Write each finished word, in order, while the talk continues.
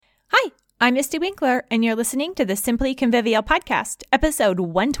I'm Misty Winkler, and you're listening to the Simply Convivial Podcast, episode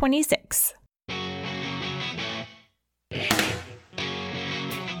 126.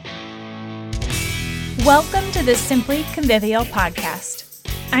 Welcome to the Simply Convivial Podcast.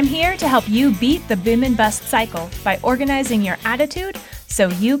 I'm here to help you beat the boom and bust cycle by organizing your attitude so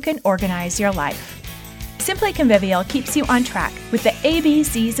you can organize your life. Simply Convivial keeps you on track with the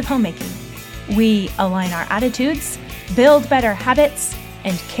ABCs of homemaking. We align our attitudes, build better habits,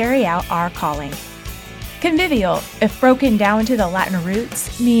 and carry out our calling. Convivial, if broken down to the Latin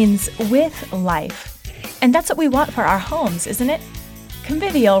roots, means with life. And that's what we want for our homes, isn't it?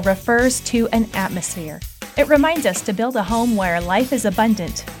 Convivial refers to an atmosphere. It reminds us to build a home where life is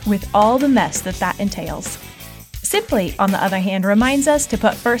abundant, with all the mess that entails. Simply, on the other hand, reminds us to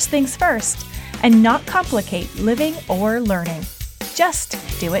put first things first and not complicate living or learning. Just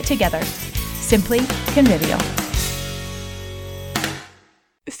do it together. Simply Convivial.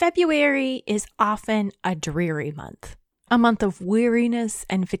 February is often a dreary month, a month of weariness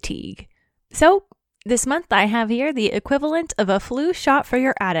and fatigue. So, this month I have here the equivalent of a flu shot for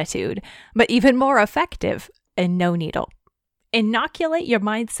your attitude, but even more effective, a no needle. Inoculate your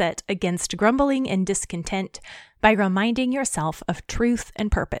mindset against grumbling and discontent by reminding yourself of truth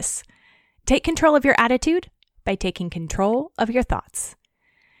and purpose. Take control of your attitude by taking control of your thoughts.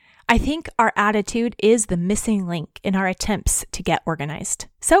 I think our attitude is the missing link in our attempts to get organized.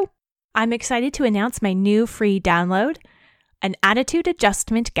 So, I'm excited to announce my new free download, an attitude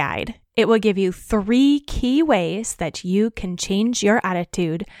adjustment guide. It will give you 3 key ways that you can change your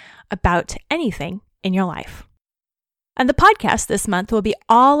attitude about anything in your life. And the podcast this month will be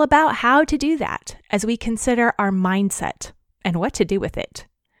all about how to do that as we consider our mindset and what to do with it.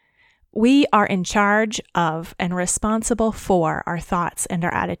 We are in charge of and responsible for our thoughts and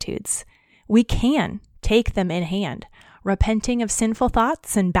our attitudes. We can take them in hand, repenting of sinful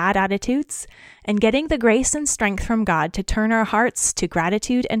thoughts and bad attitudes, and getting the grace and strength from God to turn our hearts to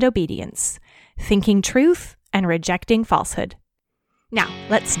gratitude and obedience, thinking truth and rejecting falsehood. Now,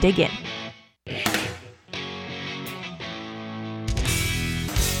 let's dig in.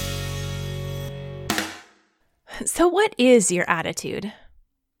 So what is your attitude?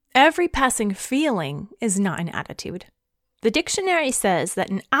 Every passing feeling is not an attitude. The dictionary says that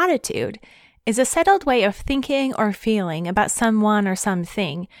an attitude is a settled way of thinking or feeling about someone or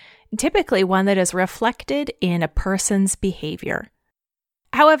something, typically one that is reflected in a person's behavior.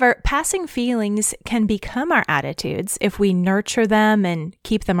 However, passing feelings can become our attitudes if we nurture them and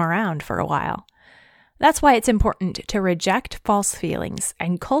keep them around for a while. That's why it's important to reject false feelings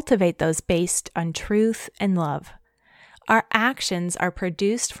and cultivate those based on truth and love. Our actions are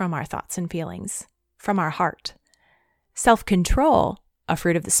produced from our thoughts and feelings, from our heart. Self-control, a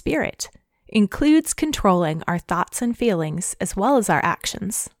fruit of the Spirit, includes controlling our thoughts and feelings as well as our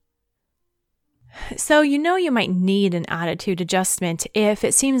actions. So you might need an attitude adjustment if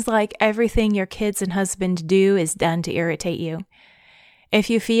it seems like everything your kids and husband do is done to irritate you. If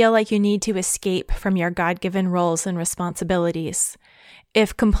you feel like you need to escape from your God-given roles and responsibilities.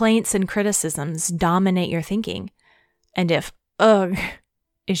 If complaints and criticisms dominate your thinking. And if, ugh,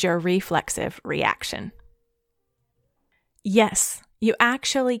 is your reflexive reaction. Yes, you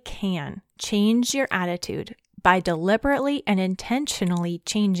actually can change your attitude by deliberately and intentionally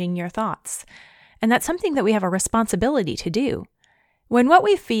changing your thoughts. And that's something that we have a responsibility to do. When what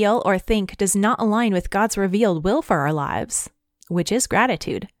we feel or think does not align with God's revealed will for our lives, which is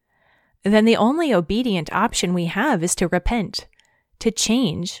gratitude, then the only obedient option we have is to repent, to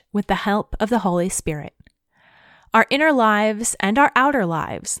change with the help of the Holy Spirit. Our inner lives and our outer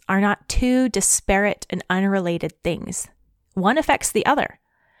lives are not two disparate and unrelated things. One affects the other.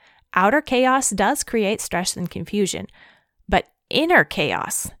 Outer chaos does create stress and confusion, but inner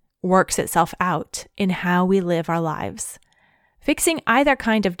chaos works itself out in how we live our lives. Fixing either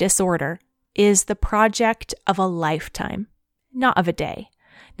kind of disorder is the project of a lifetime, not of a day,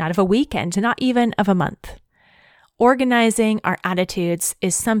 not of a weekend, not even of a month. Organizing our attitudes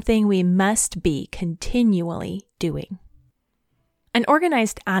is something we must be continually doing. An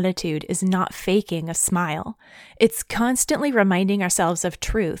organized attitude is not faking a smile. It's constantly reminding ourselves of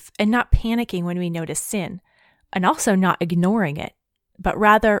truth and not panicking when we notice sin, and also not ignoring it, but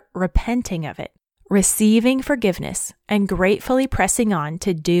rather repenting of it, receiving forgiveness, and gratefully pressing on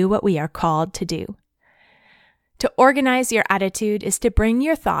to do what we are called to do. To organize your attitude is to bring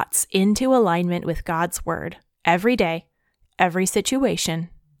your thoughts into alignment with God's Word. Every day, every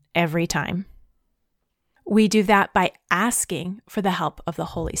situation, every time. We do that by asking for the help of the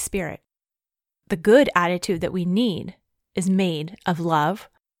Holy Spirit. The good attitude that we need is made of love,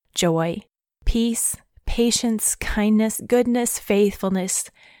 joy, peace, patience, kindness, goodness, faithfulness,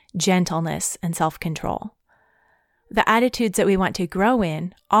 gentleness, and self-control. The attitudes that we want to grow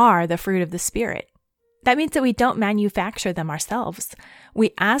in are the fruit of the Spirit. That means that we don't manufacture them ourselves.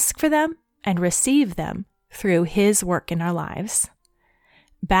 We ask for them and receive them through His work in our lives.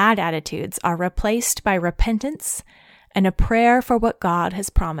 Bad attitudes are replaced by repentance and a prayer for what God has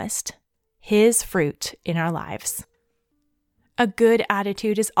promised, His fruit in our lives. A good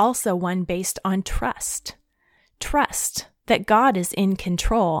attitude is also one based on trust. Trust that God is in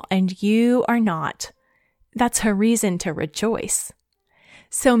control and you are not. That's a reason to rejoice.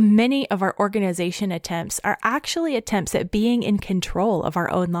 So many of our organization attempts are actually attempts at being in control of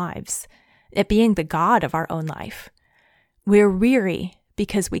our own lives, at being the God of our own life. We're weary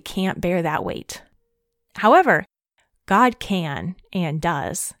because we can't bear that weight. However, God can and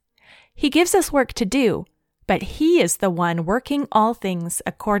does. He gives us work to do, but He is the one working all things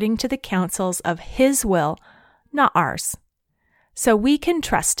according to the counsels of His will, not ours. So we can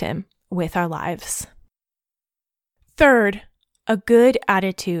trust Him with our lives. Third, a good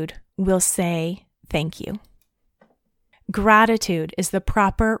attitude will say thank you. Gratitude is the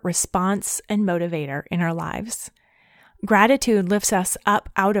proper response and motivator in our lives. Gratitude lifts us up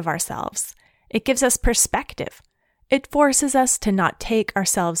out of ourselves. It gives us perspective. It forces us to not take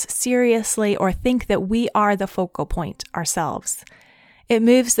ourselves seriously or think that we are the focal point ourselves. It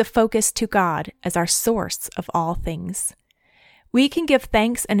moves the focus to God as our source of all things. We can give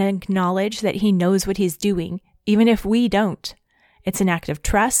thanks and acknowledge that He knows what He's doing, even if we don't. It's an act of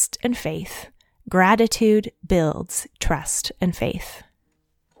trust and faith. Gratitude builds trust and faith.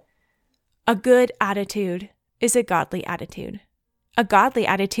 A good attitude is a godly attitude. A godly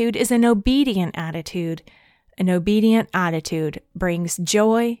attitude is an obedient attitude. An obedient attitude brings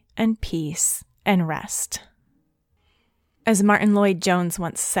joy and peace and rest. As Martin Lloyd-Jones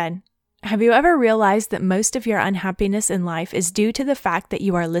once said, have you ever realized that most of your unhappiness in life is due to the fact that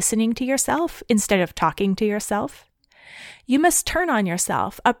you are listening to yourself instead of talking to yourself? You must turn on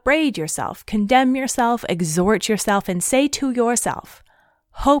yourself, upbraid yourself, condemn yourself, exhort yourself, and say to yourself,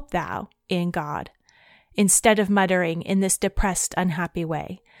 "Hope thou in God," instead of muttering in this depressed, unhappy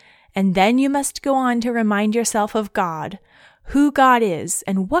way. And then you must go on to remind yourself of God, who God is,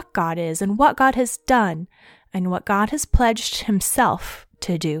 and what God has done, and what God has pledged Himself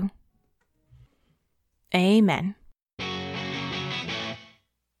to do. Amen.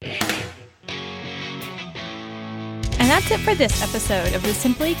 And that's it for this episode of the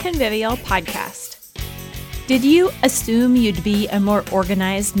Simply Convivial podcast. Did you assume you'd be a more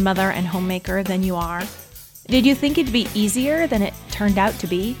organized mother and homemaker than you are? Did you think it'd be easier than it turned out to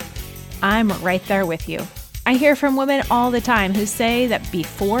be? I'm right there with you. I hear from women all the time who say that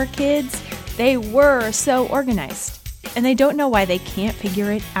before kids, they were so organized, and they don't know why they can't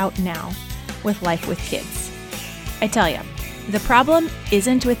figure it out now with life with kids. I tell you, the problem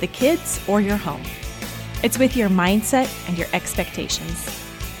isn't with the kids or your home. It's with your mindset and your expectations.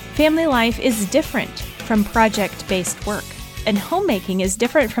 Family life is different from project-based work, and homemaking is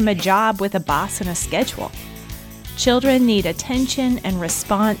different from a job with a boss and a schedule. Children need attention and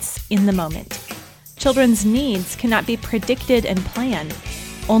response in the moment. Children's needs cannot be predicted and planned,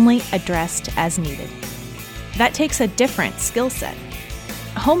 only addressed as needed. That takes a different skill set.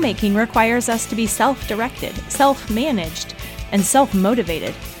 Homemaking requires us to be self-directed, self-managed, and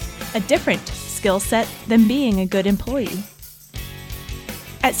self-motivated, a different skill set than being a good employee.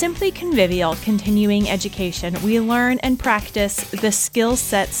 At Simply Convivial Continuing Education, we learn and practice the skill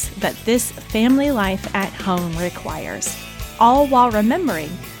sets that this family life at home requires, all while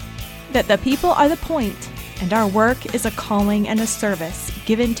remembering that the people are the point and our work is a calling and a service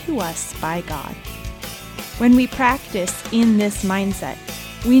given to us by God. When we practice in this mindset,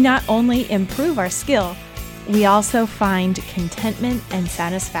 we not only improve our skill, we also find contentment and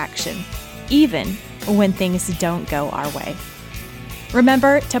satisfaction, even when things don't go our way.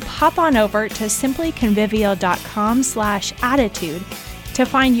 Remember to pop on over to simplyconvivial.com/attitude to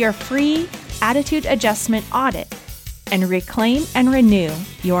find your free attitude adjustment audit and reclaim and renew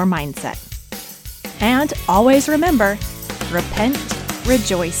your mindset. And always remember, repent,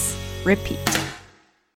 rejoice, repeat.